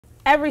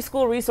Every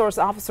school resource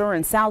officer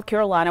in South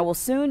Carolina will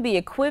soon be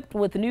equipped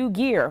with new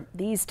gear.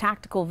 These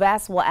tactical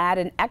vests will add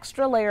an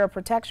extra layer of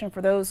protection for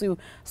those who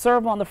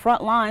serve on the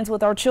front lines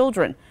with our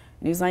children.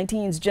 News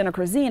 19's Jenna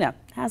Krazina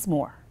has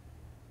more.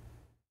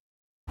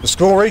 The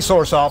school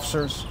resource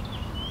officers,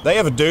 they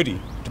have a duty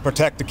to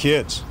protect the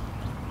kids.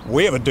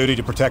 We have a duty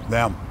to protect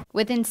them.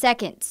 Within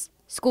seconds,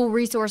 school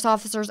resource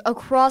officers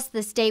across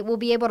the state will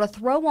be able to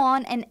throw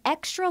on an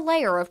extra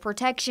layer of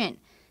protection,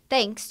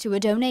 thanks to a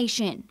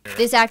donation.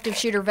 This active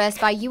shooter vest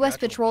by U.S.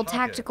 Patrol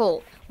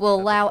Tactical will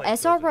allow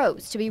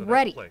SROs to be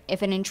ready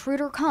if an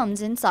intruder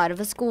comes inside of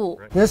a school.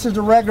 This is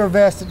the regular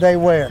vest that they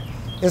wear.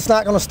 It's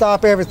not going to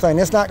stop everything.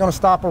 It's not going to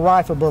stop a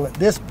rifle bullet.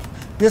 This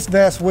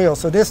vest will.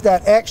 So this is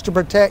that extra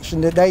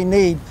protection that they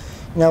need.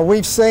 You know,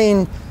 we've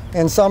seen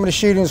in some of the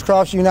shootings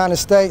across the United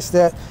States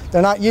that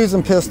they're not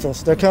using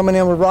pistols. They're coming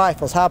in with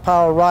rifles,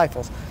 high-powered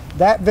rifles.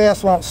 That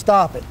vest won't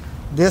stop it.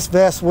 This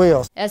vest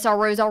will.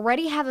 SROs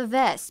already have a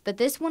vest, but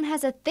this one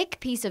has a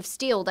thick piece of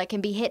steel that can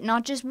be hit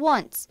not just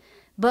once,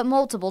 but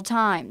multiple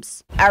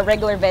times. Our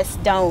regular vests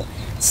don't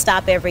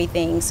stop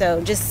everything, so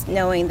just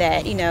knowing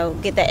that, you know,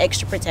 get that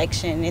extra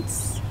protection,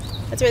 that's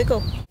really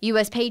cool.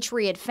 U.S.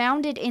 Patriot,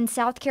 founded in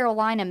South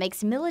Carolina,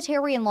 makes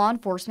military and law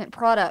enforcement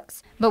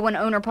products. But when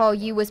owner Paul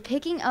Yu was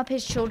picking up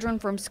his children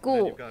from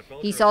school,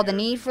 he saw the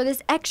need for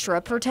this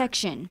extra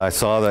protection. I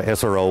saw the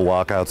SRO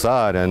walk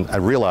outside and I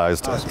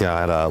realized, I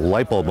had a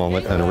light bulb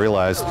moment and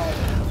realized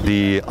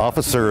the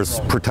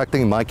officers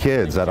protecting my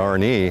kids at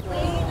R&E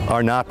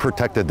are not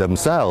protected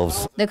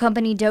themselves. The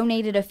company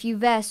donated a few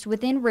vests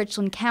within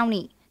Richland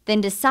County, then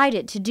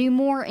decided to do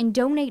more and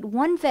donate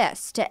one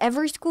vest to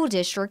every school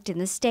district in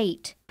the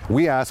state.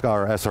 We ask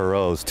our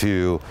SROs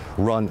to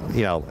run,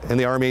 in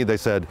the Army they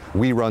said,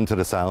 we run to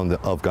the sound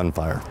of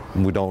gunfire.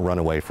 We don't run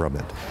away from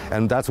it.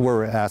 And that's what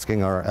we're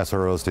asking our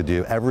SROs to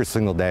do every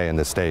single day in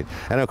the state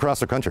and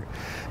across the country.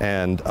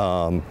 And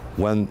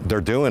when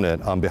they're doing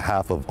it on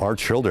behalf of our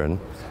children,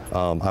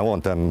 I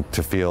want them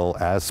to feel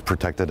as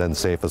protected and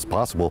safe as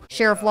possible.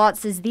 Sheriff Lott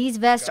says these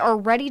vests are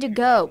ready to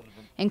go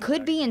and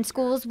could be in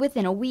schools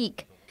within a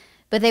week.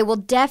 But they will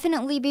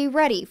definitely be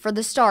ready for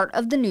the start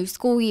of the new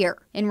school year.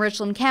 In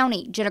Richland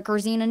County, Jenna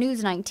Krazina,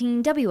 News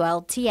 19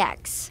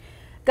 WLTX.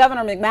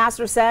 Governor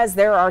McMaster says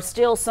there are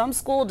still some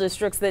school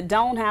districts that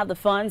don't have the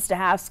funds to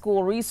have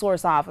school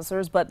resource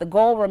officers, but the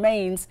goal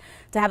remains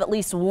to have at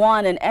least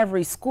one in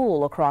every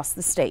school across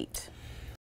the state.